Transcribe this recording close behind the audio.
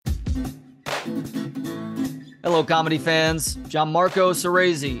Hello, comedy fans. Gianmarco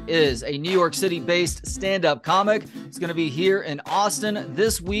Cerezi is a New York City-based stand-up comic. He's going to be here in Austin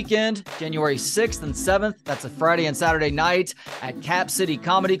this weekend, January 6th and 7th. That's a Friday and Saturday night at Cap City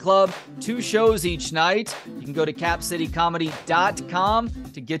Comedy Club. 2 shows each night. You can go to capcitycomedy.com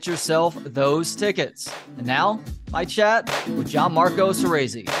to get yourself those tickets. And now, my chat with Gianmarco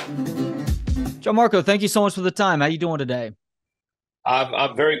Cerezi. Gianmarco, thank you so much for the time. How you doing today?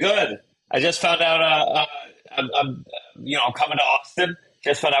 I'm very good. I just found out I'm coming to Austin.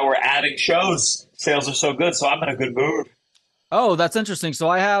 Just found out we're adding shows. Sales are so good, so I'm in a good mood. Oh, that's interesting. So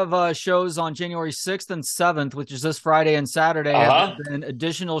I have shows on January 6th and 7th, which is this Friday and Saturday. Have Uh-huh. there been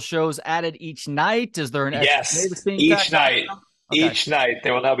additional shows added each night? Is there an extra day Yes, that's being each tacked on night. now? Okay. Each night.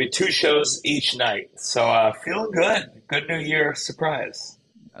 There will now be 2 shows each night. So feeling good. Good New Year surprise.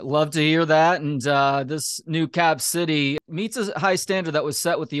 I love to hear that. And this new Cap City meets a high standard that was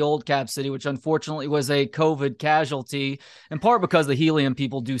set with the old Cap City, which unfortunately was a COVID casualty, in part because the Helium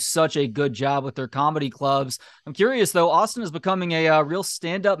people do such a good job with their comedy clubs. I'm curious, though, Austin is becoming a real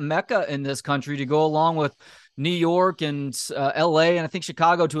stand-up mecca in this country to go along with New York and LA, and I think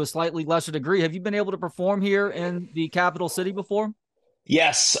Chicago to a slightly lesser degree. Have you been able to perform here in the capital city before?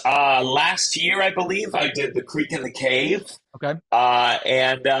 Yes, last year I believe I did the Creek and the Cave, Okay.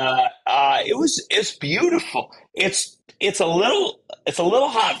 and it's beautiful. It's a little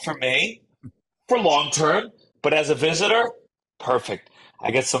hot for me for long term, but as a visitor, perfect.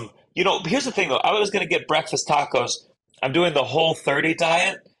 I get some. Here's the thing though. I was going to get breakfast tacos. I'm doing the Whole 30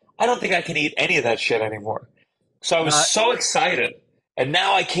 diet. I don't think I can eat any of that shit anymore. So I was Uh, so excited, and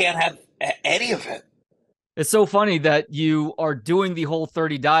now I can't have any of it. It's so funny that you are doing the Whole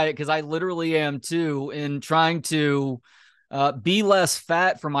 30 diet because I literally am too, in trying to be less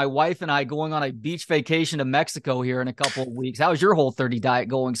fat for my wife and I going on a beach vacation to Mexico here in a couple of weeks. How's your Whole 30 diet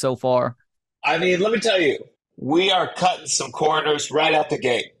going so far? I mean, let me tell you, we are cutting some corners right out the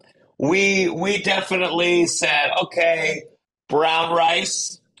gate. We definitely said, okay, brown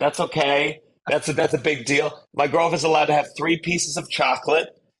rice, that's okay. That's a big deal. My girlfriend's allowed to have 3 pieces of chocolate,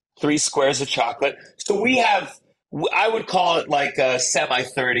 3 squares of chocolate. So we have, I would call it like a semi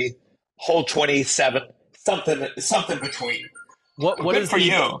 30, Whole 27, something between. What what Good is for the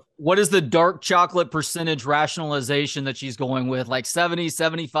you. what is the dark chocolate percentage rationalization that she's going with? Like 70,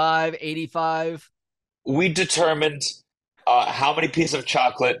 75, 85? We determined how many pieces of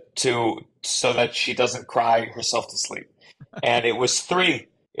chocolate to so that she doesn't cry herself to sleep, and it was 3.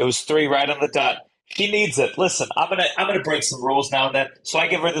 It was 3 right on the dot. She needs it. Listen, I'm gonna break some rules now and then. So I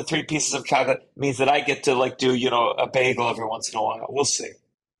give her the 3 pieces of chocolate means that I get to like do a bagel every once in a while. We'll see.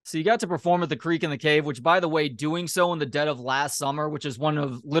 So you got to perform at the Creek and the Cave, which, by the way, doing so in the dead of last summer, which is one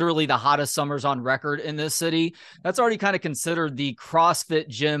of literally the hottest summers on record in this city, that's already kind of considered the CrossFit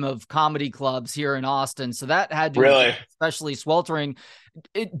gym of comedy clubs here in Austin. So that had to have been Really? especially sweltering.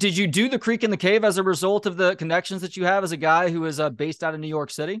 Did you do the Creek and the Cave as a result of the connections that you have as a guy who is based out of New York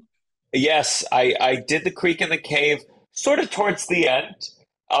City? Yes, I did the Creek and the Cave sort of towards the end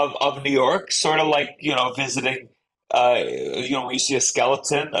of New York, sort of like, visiting, where you see a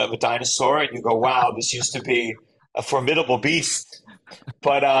skeleton of a dinosaur and you go, wow, this used to be a formidable beast.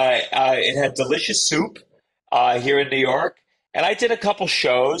 But it had delicious soup here in New York. And I did a couple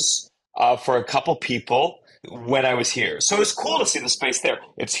shows for a couple people when I was here. So it was cool to see the space there.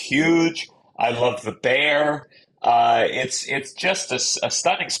 It's huge. I love the bear. It's just a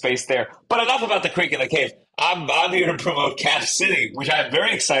stunning space there. But enough about the Creek and the Cave. I'm here to promote Cap City, which I'm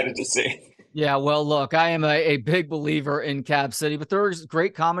very excited to see. Yeah, well, look, I am a big believer in Cap City, but there's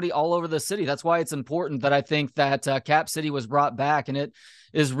great comedy all over the city. That's why it's important that I think that Cap City was brought back, and it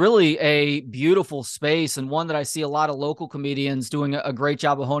is really a beautiful space and one that I see a lot of local comedians doing a great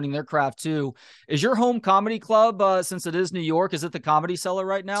job of honing their craft too. Is your home comedy club, since it is New York, is it the Comedy Cellar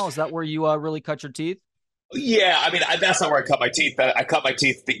right now? Is that where you really cut your teeth? Yeah, I mean, that's not where I cut my teeth. I cut my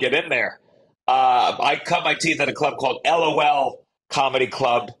teeth to get in there. I cut my teeth at a club called LOL Comedy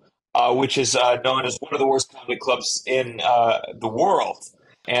Club, which is known as one of the worst comedy clubs in the world.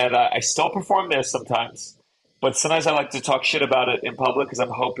 And I still perform there sometimes. But sometimes I like to talk shit about it in public because I'm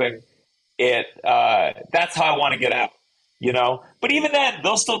hoping that's how I want to get out, you know? But even then,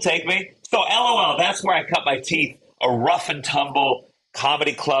 they'll still take me. So LOL, that's where I cut my teeth. A rough and tumble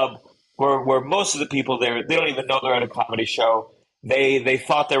comedy club where most of the people there, they don't even know they're at a comedy show. They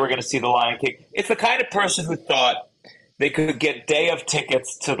thought they were going to see The Lion King. It's the kind of person who thought they could get day of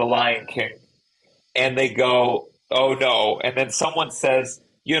tickets to The Lion King, and they go, "Oh no!" And then someone says,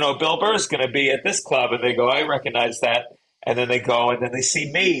 Bill Burr's going to be at this club, and they go, "I recognize that." And then they go, and then they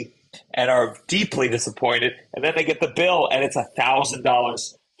see me, and are deeply disappointed. And then they get the bill, and it's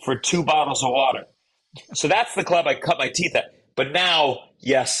 $1,000 for 2 bottles of water. So that's the club I cut my teeth at. But now,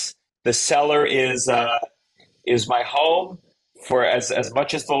 yes, the Cellar is my home for as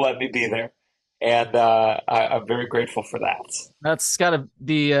much as they'll let me be there, and I'm very grateful for that. That's got to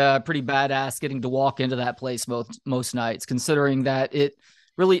be pretty badass getting to walk into that place most nights, considering that it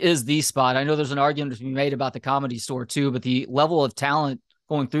really is the spot. I know there's an argument to be made about the Comedy Store too, but the level of talent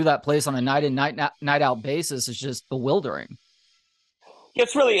going through that place on a night in night out basis is just bewildering. Yeah,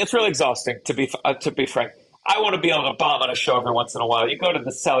 it's really exhausting to be frank. I want to be able to bomb on a show every once in a while. You go to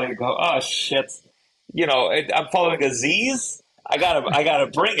the Cellar, you go, oh shit, I'm following Aziz. I gotta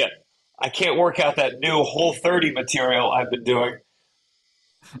bring it. I can't work out that new Whole30 material I've been doing.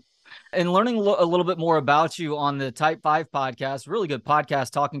 And learning a little bit more about you on the Type 5 podcast, really good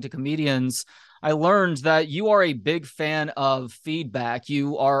podcast talking to comedians, I learned that you are a big fan of feedback.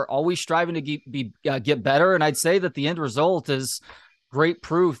 You are always striving to get better. And I'd say that the end result is great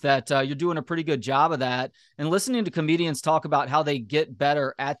proof that you're doing a pretty good job of that. And listening to comedians talk about how they get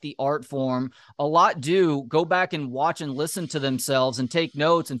better at the art form, a lot do go back and watch and listen to themselves and take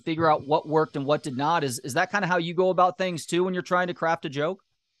notes and figure out what worked and what did not. Is that kind of how you go about things too when you're trying to craft a joke?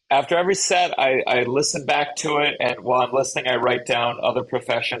 After every set, I listen back to it, and while I'm listening, I write down other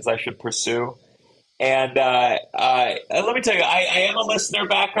professions I should pursue. And let me tell you, I am a listener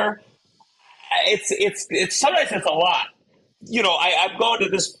backer. It's sometimes it's a lot. I'm going to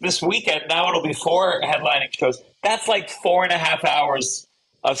this weekend now. It'll be 4 headlining shows. That's like 4.5 hours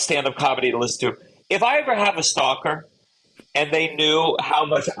of stand-up comedy to listen to. If I ever have a stalker and they knew how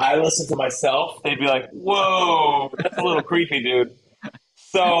much I listen to myself, they'd be like, "Whoa, that's a little creepy, dude."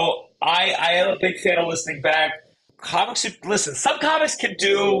 So I am a big fan of listening back. Comics should listen. Some comics can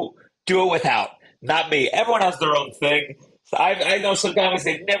do it without. Not me. Everyone has their own thing. So I know some comics,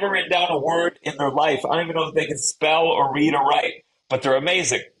 they've never written down a word in their life. I don't even know if they can spell or read or write, but they're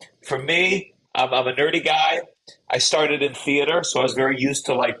amazing. For me, I'm a nerdy guy. I started in theater, so I was very used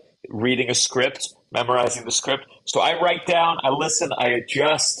to like reading a script, memorizing the script. So I write down, I listen, I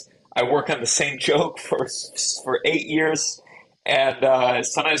adjust. I work on the same joke for 8 years. And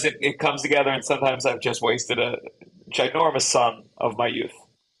sometimes it comes together, and sometimes I've just wasted a ginormous sum of my youth.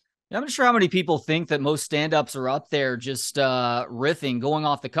 I'm not sure how many people think that most stand-ups are up there just riffing, going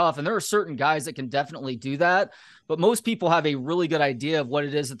off the cuff. And there are certain guys that can definitely do that. But most people have a really good idea of what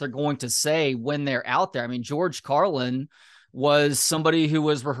it is that they're going to say when they're out there. I mean, George Carlin was somebody who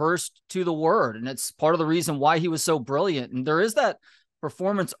was rehearsed to the word. And it's part of the reason why he was so brilliant. And there is that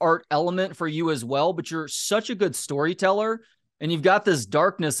performance art element for you as well. But you're such a good storyteller. And you've got this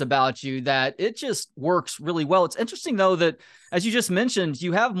darkness about you that it just works really well. It's interesting, though, that as you just mentioned,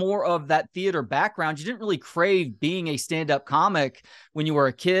 you have more of that theater background. You didn't really crave being a stand-up comic when you were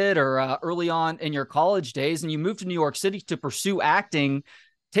a kid or early on in your college days, and you moved to New York City to pursue acting,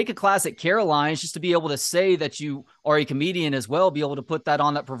 take a class at Caroline's just to be able to say that you are a comedian as well, be able to put that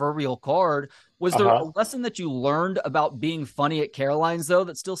on that proverbial card. Was there a lesson that you learned about being funny at Caroline's, though,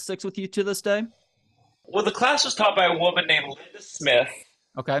 that still sticks with you to this day? Well, the class was taught by a woman named Linda Smith.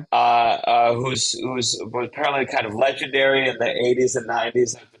 Okay. Who's was apparently kind of legendary in the 80s and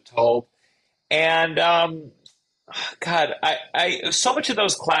 90s, I've been told. And God, I so much of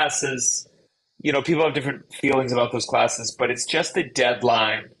those classes, people have different feelings about those classes, but it's just a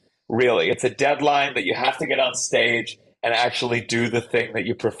deadline, really. It's a deadline that you have to get on stage and actually do the thing that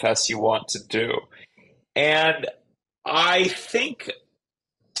you profess you want to do. And I think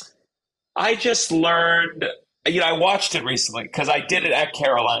I just learned, I watched it recently because I did it at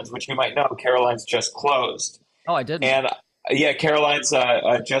Caroline's, which you might know, Caroline's just closed. Oh, I didn't. And yeah, Caroline's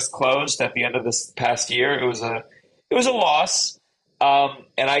just closed at the end of this past year. It was a loss.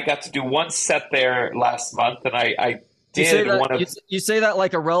 And I got to do one set there last month, and I did one of. You say that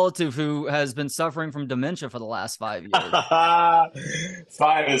like a relative who has been suffering from dementia for the last 5 years.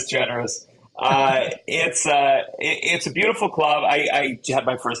 5 is generous. It's a beautiful club. I had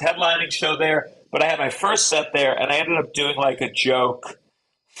my first headlining show there, but I had my first set there, and I ended up doing like a joke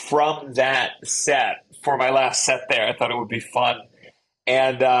from that set for my last set there. I thought it would be fun,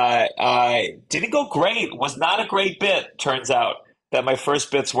 and I didn't go great. Was not a great bit. Turns out that my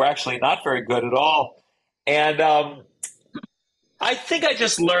first bits were actually not very good at all, and I think I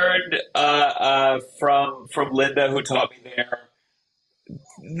just learned from Linda, who taught me there,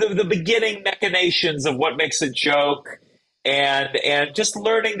 the beginning machinations of what makes a joke, and just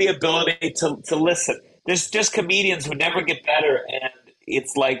learning the ability to listen. There's just comedians who never get better, and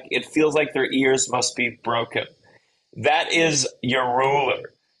it's like it feels like their ears must be broken. That is your ruler.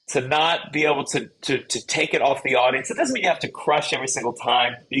 To not be able to take it off the audience. It doesn't mean you have to crush every single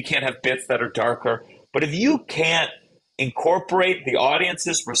time. You can't have bits that are darker. But if you can't incorporate the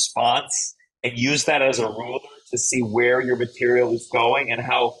audience's response and use that as a ruler to see where your material is going and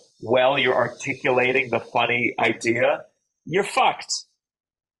how well you're articulating the funny idea, you're fucked.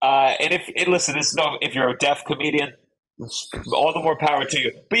 And listen, this is no, if you're a deaf comedian, all the more power to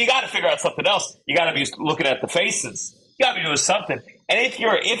you. But you got to figure out something else. You got to be looking at the faces. You got to be doing something. And if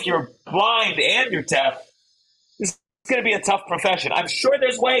you're blind and you're deaf, it's going to be a tough profession. I'm sure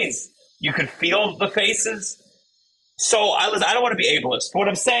there's ways you can feel the faces. So I don't want to be ableist. What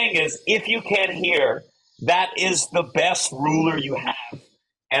I'm saying is, if you can hear, that is the best ruler you have.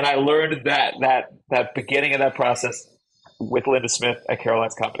 And I learned that beginning of that process with Linda Smith at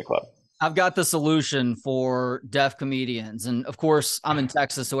Caroline's Comedy Club. I've got the solution for deaf comedians. And of course, I'm in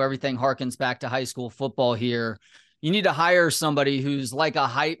Texas, so everything harkens back to high school football here. You need to hire somebody who's like a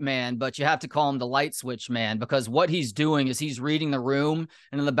hype man, but you have to call him the light switch man, because what he's doing is he's reading the room.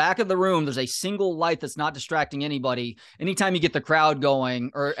 And in the back of the room, there's a single light that's not distracting anybody. Anytime you get the crowd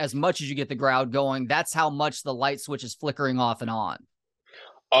going, or as much as you get the crowd going, that's how much the light switch is flickering off and on.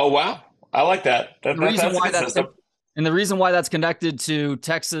 Oh, wow. I like that. The reason why that's connected to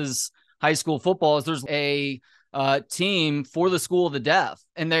Texas high school football is there's a team for the School of the Deaf,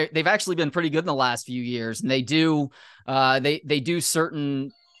 and they've actually been pretty good in the last few years. And they do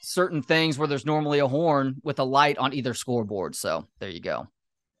certain things where there's normally a horn with a light on either scoreboard. So there you go.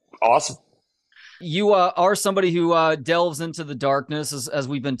 Awesome. You are somebody who delves into the darkness, as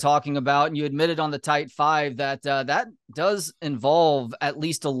we've been talking about, and you admitted on the Tight Five that that does involve at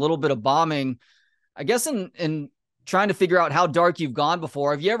least a little bit of bombing. I guess in trying to figure out how dark you've gone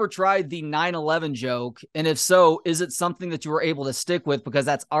before. Have you ever tried the 9/11 joke? And if so, is it something that you were able to stick with, because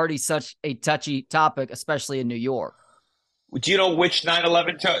that's already such a touchy topic, especially in New York? Do you know which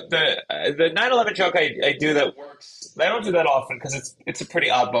 9/11 joke? The 9/11 joke I do that works. I don't do that often because it's a pretty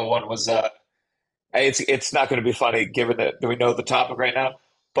oddball one. It's not going to be funny given that we know the topic right now.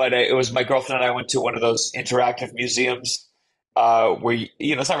 But it was my girlfriend and I went to one of those interactive museums where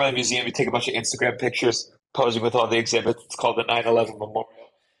it's not really a museum. You take a bunch of Instagram pictures posing with all the exhibits. It's called the 9/11 Memorial.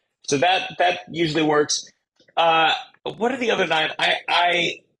 So that usually works. What are the other nine?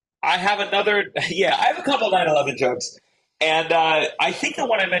 I have another. Yeah, I have a couple 9/11 jokes, and I think the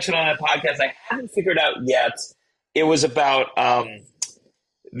one I mentioned on that podcast I haven't figured out yet. It was about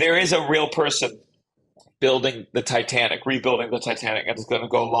there is a real person rebuilding the Titanic, and it's going to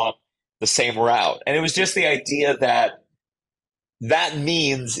go along the same route. And it was just the idea that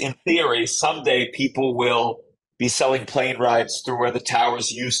means, in theory, someday people will be selling plane rides through where the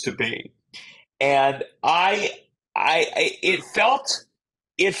towers used to be. And it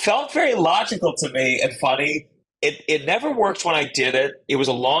felt very logical to me and funny. It never worked when I did it. It was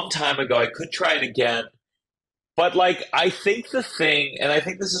a long time ago. I could try it again. But I think the thing, and I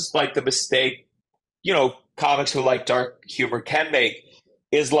think this is the mistake, comics who like dark humor can make,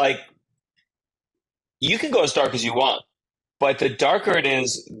 is you can go as dark as you want. But the darker it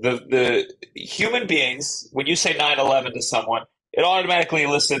is, the human beings, when you say 9/11 to someone, it automatically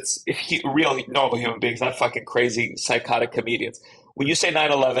elicits real normal human beings, not fucking crazy psychotic comedians. When you say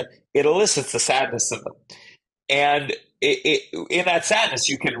 9/11, it elicits the sadness in them. And in that sadness,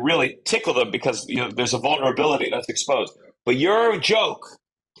 you can really tickle them because there's a vulnerability that's exposed. But your joke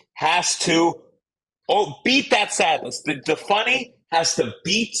has to beat that sadness. The funny has to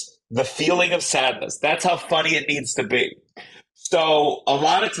beat the feeling of sadness. That's how funny it needs to be. So a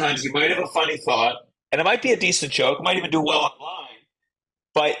lot of times you might have a funny thought, and it might be a decent joke, it might even do well online,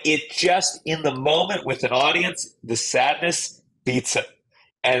 but it just, in the moment with an audience, the sadness beats it.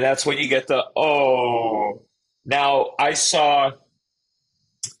 And that's when you get the, oh. Now, I saw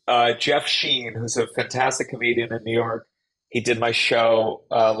Jeff Sheen, who's a fantastic comedian in New York. He did my show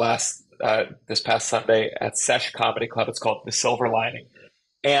this past Sunday at Sesh Comedy Club. It's called The Silver Lining.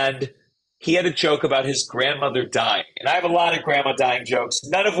 And he had a joke about his grandmother dying. And I have a lot of grandma dying jokes,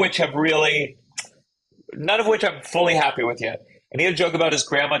 none of which I'm fully happy with yet. And he had a joke about his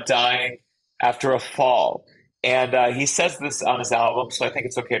grandma dying after a fall. And he says this on his album, so I think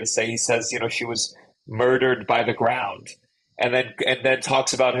it's okay to say. He says, she was murdered by the ground. And then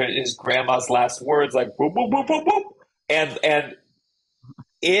talks about his grandma's last words, like, boop, boop, boop, boop, boop. And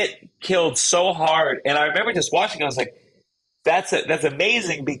it killed so hard. And I remember just watching, I was like, that's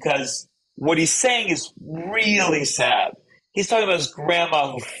amazing, because what he's saying is really sad. He's talking about his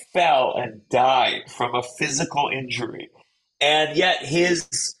grandma who fell and died from a physical injury. And yet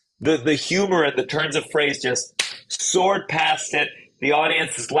the humor and the turns of phrase just soared past it. The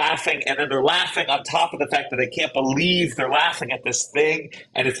audience is laughing, and then they're laughing on top of the fact that they can't believe they're laughing at this thing,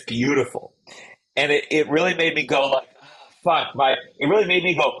 and it's beautiful. And it really made me go it really made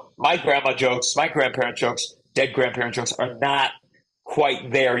me go, my grandma jokes, my grandparent jokes dead grandparent jokes are not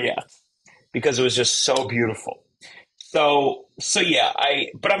quite there yet because it was just so beautiful. So yeah,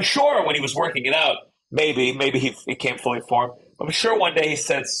 but I'm sure when he was working it out, maybe he became fully formed. I'm sure one day he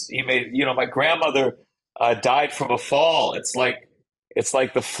says he made, my grandmother died from a fall. It's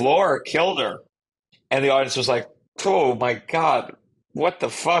like the floor killed her, and the audience was like, "Oh my God, what the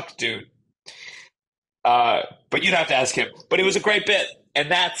fuck, dude?" But you'd have to ask him. But it was a great bit,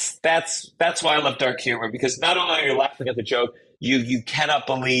 and that's why I love dark humor, because not only are you laughing at the joke, you cannot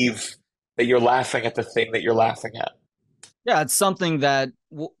believe that you're laughing at the thing that you're laughing at. Yeah, it's something that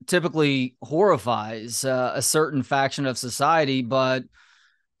typically horrifies a certain faction of society, but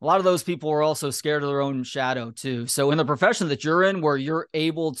a lot of those people are also scared of their own shadow too. So in the profession that you're in, where you're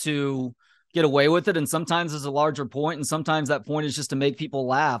able to get away with it, and sometimes there's a larger point, and sometimes that point is just to make people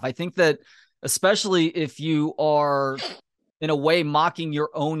laugh. I think that especially if you are in a way mocking your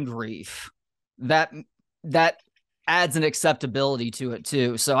own grief, that adds an acceptability to it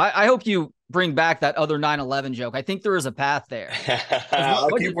too. So I hope you bring back that other 9/11 joke. I think there is a path there. I'll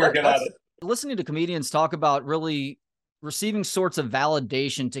keep working on it. Listening to comedians talk about really receiving sorts of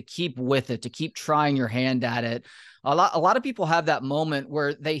validation to keep with it, to keep trying your hand at it. A lot of people have that moment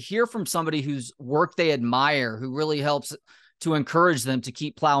where they hear from somebody whose work they admire, who really helps to encourage them to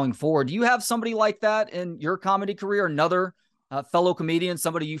keep plowing forward. Do you have somebody like that in your comedy career? Another fellow comedian,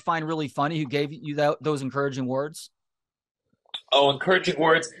 somebody you find really funny who gave you those encouraging words? Oh, encouraging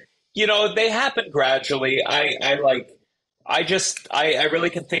words. They happen gradually. I really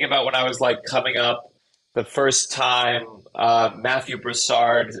can think about when I was like coming up the first time, Matthew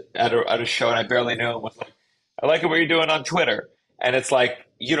Broussard at a show, and I barely knew him, was like, "I like it what you're doing on Twitter." And it's like,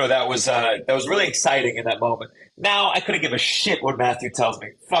 that was really exciting in that moment. Now I couldn't give a shit what Matthew tells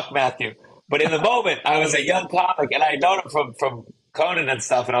me. Fuck Matthew. But in the moment, I was a young comic, and I had known him from Conan and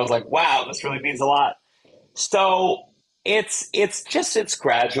stuff, and I was like, wow, this really means a lot. So it's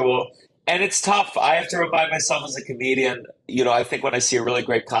gradual, and it's tough. I have to remind myself as a comedian. I think when I see a really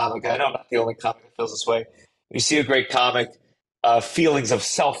great comic, I know I'm not the only comic that feels this way. You see a great comic, feelings of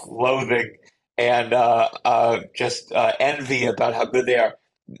self-loathing and just envy about how good they are.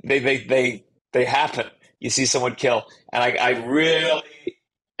 They happen. You see someone kill, and I really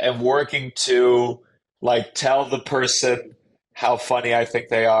am working to like tell the person how funny I think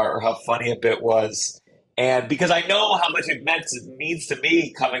they are, or how funny a bit was. And because I know how much it means to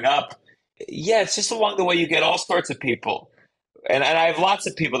me coming up, yeah, it's just along the way you get all sorts of people. And I have lots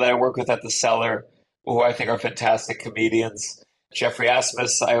of people that I work with at the Cellar who I think are fantastic comedians. Jeffrey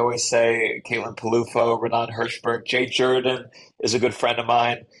Asmus, I always say, Caitlin Palufo, Renan Hirschberg, Jay Jordan is a good friend of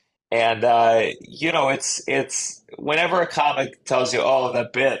mine. And, it's whenever a comic tells you, oh,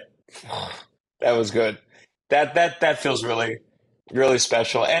 that bit, that was good. That feels really, really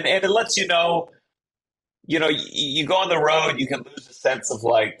special. And it lets you know, you go on the road, you can lose a sense of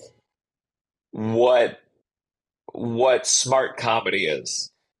like what smart comedy is,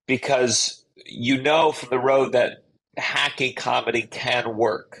 because from the road that hacky comedy can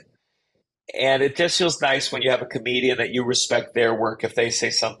work. And it just feels nice when you have a comedian that you respect their work. If they say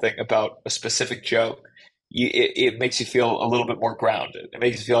something about a specific joke, it makes you feel a little bit more grounded. It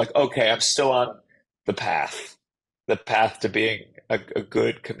makes you feel like, okay, I'm still on the path to being a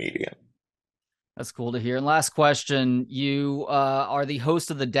good comedian. That's cool to hear. And last question, you are the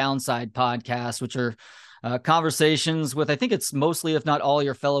host of the Downside podcast, which are conversations with, I think it's mostly, if not all,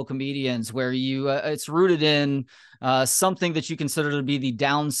 your fellow comedians, where it's rooted in something that you consider to be the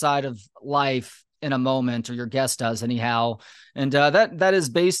downside of life in a moment, or your guest does anyhow. And that is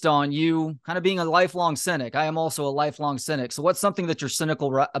based on you kind of being a lifelong cynic. I am also a lifelong cynic. So what's something that you're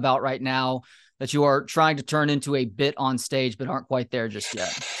cynical about right now that you are trying to turn into a bit on stage, but aren't quite there just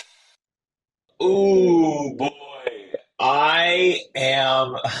yet? Ooh, boy. I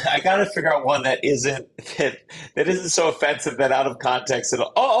gotta figure out one that isn't so offensive that out of context at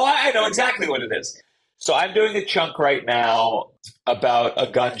all. Oh, I know exactly what it is. So I'm doing a chunk right now about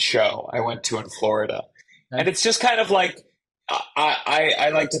a gun show I went to in Florida. Okay. And it's just kind of like, I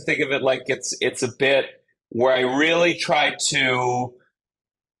like to think of it like it's a bit where I really try to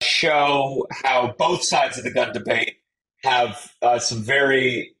show how both sides of the gun debate have some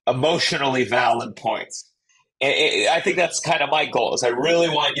very emotionally valid points. And I think that's kind of my goal. Is I really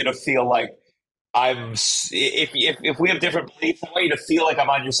want you to feel like if we have different beliefs, I want you to feel like I'm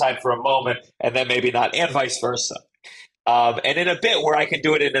on your side for a moment, and then maybe not, and vice versa. And in a bit where I can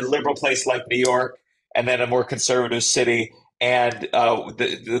do it in a liberal place like New York, and then a more conservative city, and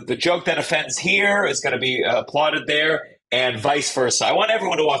the joke that offends here is going to be applauded there, and vice versa. I want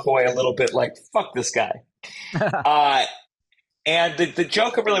everyone to walk away a little bit like, fuck this guy. And the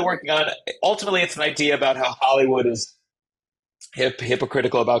joke I'm really working on, ultimately, it's an idea about how Hollywood is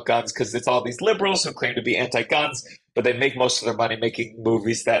hypocritical about guns because it's all these liberals who claim to be anti-guns, but they make most of their money making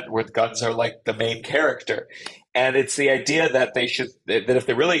movies where guns are like the main character. And it's the idea that that if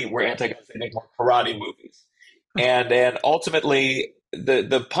they really were anti-guns, they'd make more karate movies. And ultimately,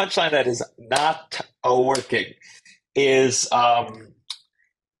 the punchline that is not working is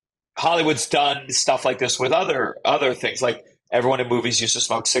Hollywood's done stuff like this with other things. Like everyone in movies used to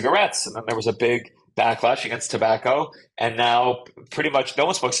smoke cigarettes, and then there was a big backlash against tobacco, and now pretty much no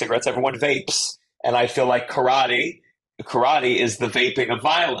one smokes cigarettes. Everyone vapes, and I feel like karate is the vaping of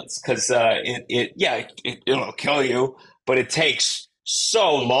violence because it'll kill you, but it takes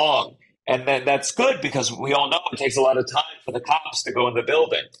so long, and then that's good because we all know it takes a lot of time for the cops to go in the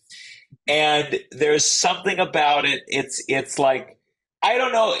building, and there's something about it. It's like, I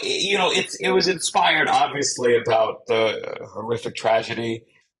don't know, it was inspired obviously about the horrific tragedy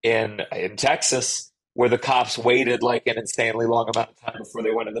in Texas, where the cops waited like an insanely long amount of time before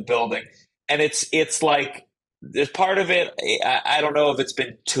they went in the building. And it's like, there's part of it, I don't know if it's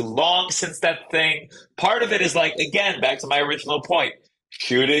been too long since that thing. Part of it is like, again, back to my original point,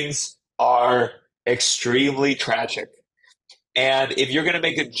 shootings are extremely tragic. And if you're going to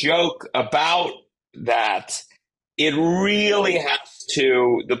make a joke about that, it really has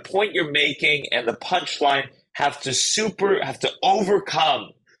to, the point you're making and the punchline have to overcome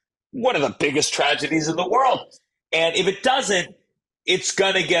one of the biggest tragedies in the world. And if it doesn't, it's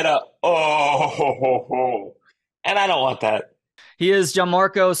going to get and I don't want that. He is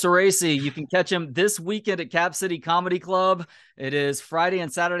Gianmarco Soresi. You can catch him this weekend at Cap City Comedy Club. It is Friday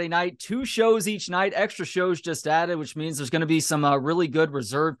and Saturday night, 2 shows each night, extra shows just added, which means there's going to be some really good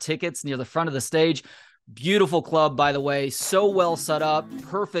reserved tickets near the front of the stage. Beautiful club, by the way, so well set up,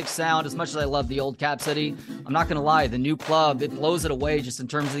 perfect sound. As much as I love the old Cap City, I'm not going to lie, the new club, it blows it away just in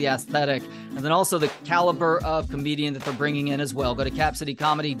terms of the aesthetic. And then also the caliber of comedian that they're bringing in as well. Go to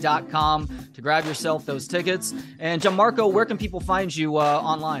capcitycomedy.com to grab yourself those tickets. And Gianmarco, where can people find you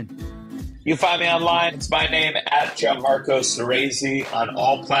online? You find me online. It's my name, at Gianmarco Soresi, on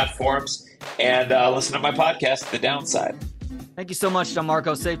all platforms. And listen to my podcast, The Downside. Thank you so much,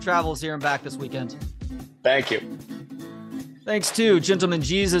 Gianmarco. Safe travels here and back this weekend. Thank you. Thanks to Gentleman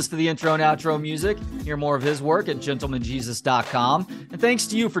Jesus for the intro and outro music. Hear more of his work at gentlemanjesus.com. And thanks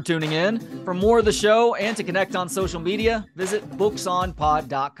to you for tuning in. For more of the show and to connect on social media, visit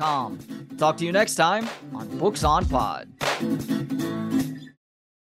booksonpod.com. Talk to you next time on Books on Pod.